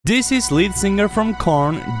This is lead singer from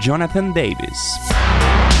Korn, Jonathan Davis.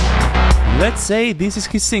 Let's say this is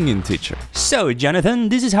his singing teacher. So, Jonathan,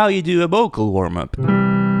 this is how you do a vocal warm-up.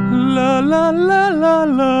 La la la la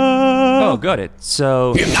la. Oh, got it.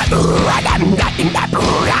 So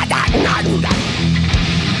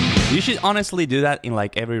you should honestly do that in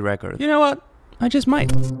like every record. You know what? I just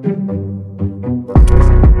might.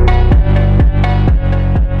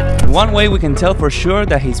 One way we can tell for sure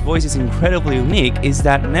that his voice is incredibly unique is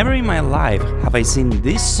that never in my life have I seen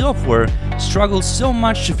this software struggle so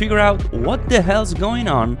much to figure out what the hell's going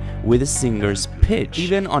on with a singer's pitch.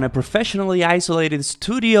 Even on a professionally isolated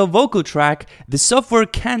studio vocal track, the software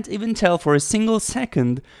can't even tell for a single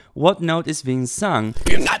second what note is being sung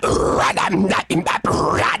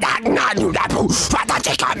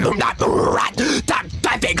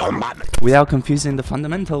without confusing the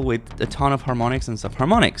fundamental with a ton of harmonics and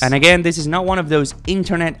subharmonics. And again, this is not one of those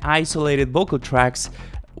internet isolated vocal tracks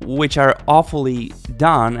which are awfully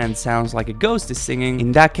done and sounds like a ghost is singing.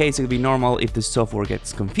 In that case, it would be normal if the software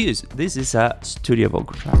gets confused. This is a studio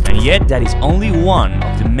vocal track. And yet, that is only one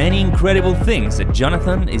of the many incredible things that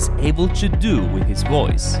Jonathan is able to do with his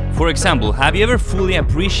voice. For example, have you ever fully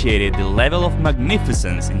appreciated the level of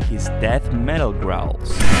magnificence in his death metal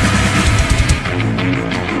growls?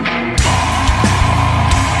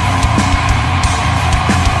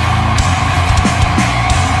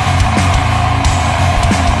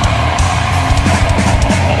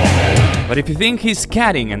 But if you think his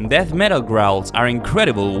scatting and death metal growls are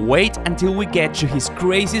incredible, wait until we get to his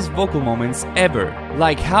craziest vocal moments ever.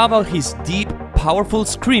 Like how about his deep, powerful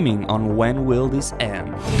screaming on When Will This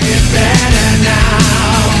End?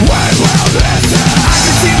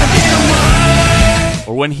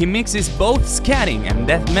 Or when he mixes both scatting and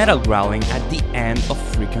death metal growling at the end of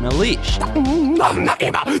Freakin' Unleashed.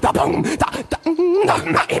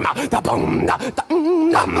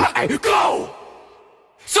 Go!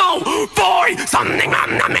 So, boy, something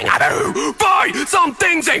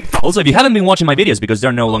Also, if you haven't been watching my videos because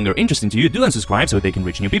they're no longer interesting to you, do unsubscribe so they can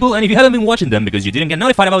reach new people. And if you haven't been watching them because you didn't get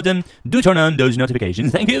notified about them, do turn on those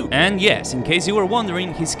notifications. Thank you. And yes, in case you were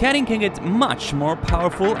wondering, his scatting can get much more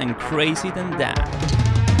powerful and crazy than that.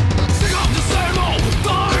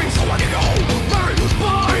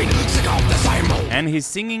 And his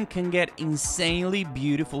singing can get insanely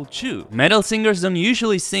beautiful too. Metal singers don't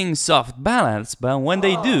usually sing soft ballads, but when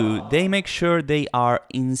they do, they make sure they are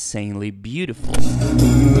insanely beautiful.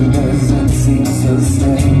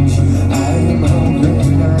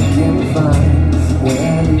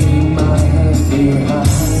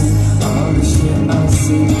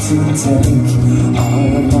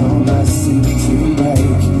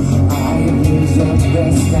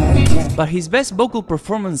 But his best vocal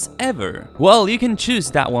performance ever? Well, you can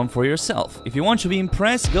choose that one for yourself. If you want to be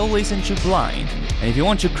impressed, go listen to Blind. And if you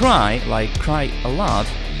want to cry, like cry a lot,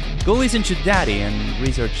 go listen to Daddy and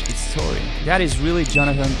research its story. That is really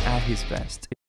Jonathan at his best.